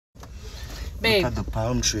Babe, look at the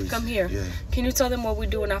palm trees. come here. Yeah. Can you tell them what we're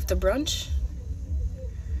doing after brunch?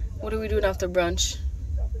 What are we doing after brunch?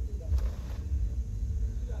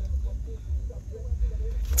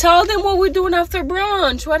 Tell them what we're doing after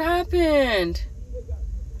brunch. What happened?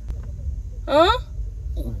 Huh?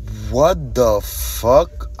 What the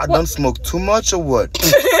fuck? I done smoke too much or what?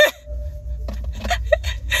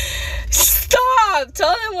 Stop!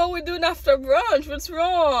 Tell them what we're doing after brunch. What's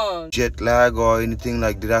wrong? Jet lag or anything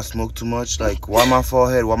like, did I smoke too much? Like, why my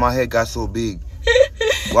forehead? Why my head got so big?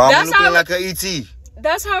 Why am I looking like an ET?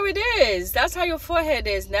 That's how it is. That's how your forehead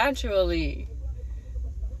is naturally.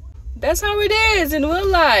 That's how it is in real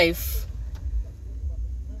life.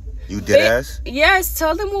 You dead ass? Yes,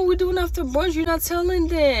 tell them what we're doing after brunch. You're not telling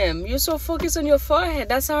them. You're so focused on your forehead.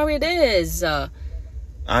 That's how it is.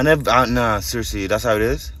 Nah, seriously, that's how it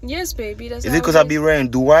is? Yes, baby. That's Is how it because I be wearing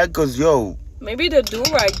do-rag? Because, yo. Maybe the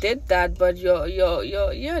do-rag did that, but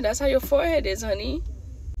yeah, that's how your forehead is, honey.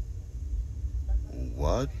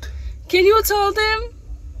 What? Can you tell them?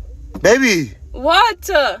 Baby! What?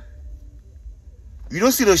 You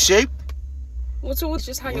don't see the shape? What's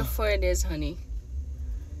just how your forehead is, honey?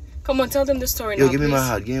 Come on, tell them the story now, Yo, give me please. my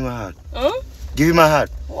hat. Give me my hat. Huh? Give me my hat.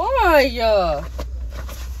 Why?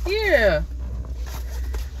 Here.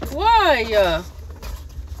 Why?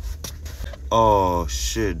 Oh,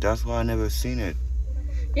 shit. That's why I never seen it.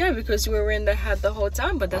 Yeah, because you were wearing the hat the whole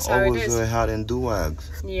time, but that's I how it always is. wear hat and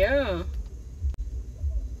do-rags. Yeah.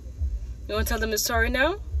 You want to tell them the story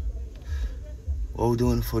now? What are we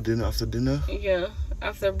doing for dinner after dinner? Yeah,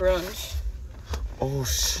 after brunch. Oh,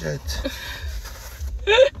 shit.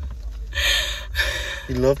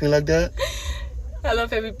 You love me like that? I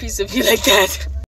love every piece of you like that.